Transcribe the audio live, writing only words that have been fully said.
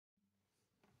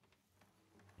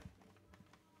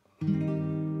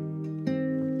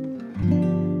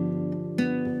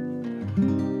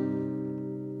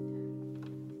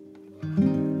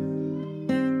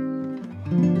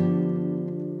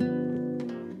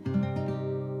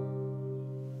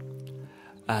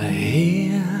I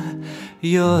hear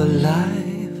you're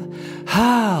alive,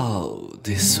 how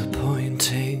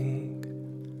disappointing.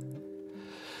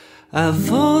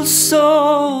 I've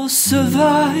also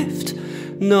survived,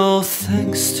 no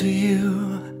thanks to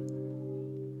you.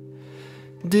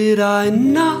 Did I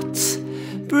not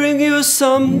bring you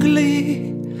some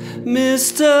glee,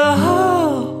 Mr.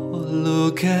 Oh,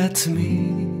 look at me.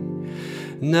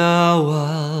 Now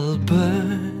I'll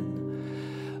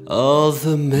burn all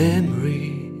the memories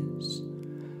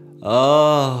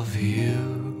of you.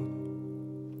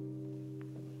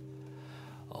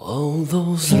 All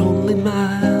those lonely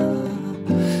miles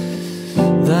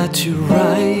that you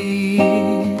ride,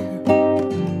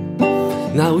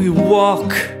 now you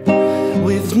walk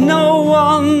with no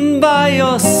one by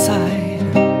your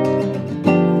side.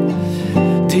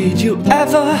 Did you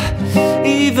ever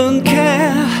even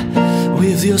care,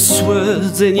 with your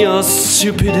swords and your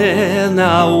stupid hair?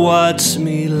 Now watch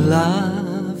me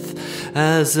laugh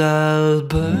as I'll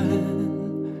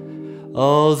burn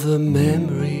all the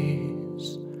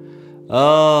memories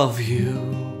of you.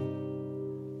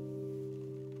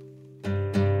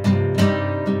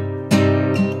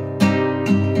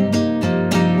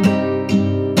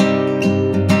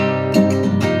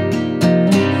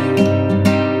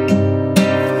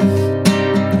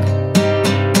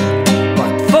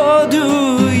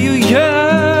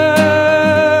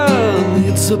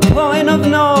 The point of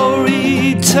no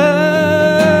return.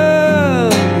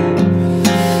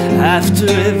 After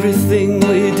everything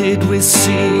we did, we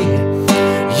see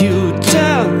you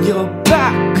turn your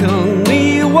back on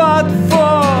me. What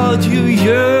for do you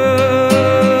yearn?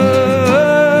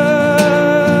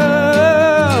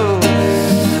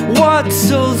 What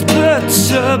souls but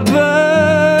to burn?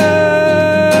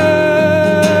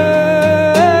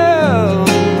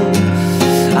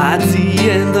 At the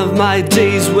end of my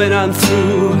days, when I'm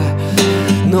through,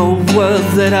 no word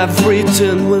that I've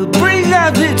written will bring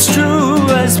out its true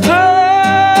as burn,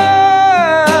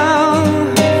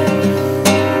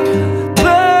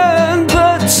 burn,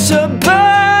 but to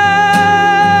burn,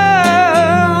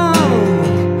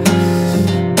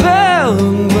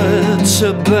 burn, but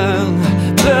to burn,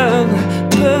 burn,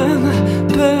 burn,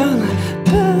 burn,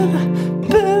 burn,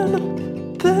 burn,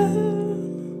 burn.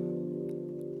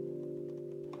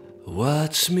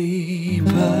 Watch me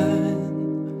burn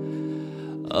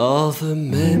all the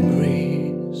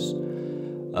memories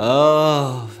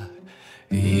of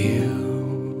you.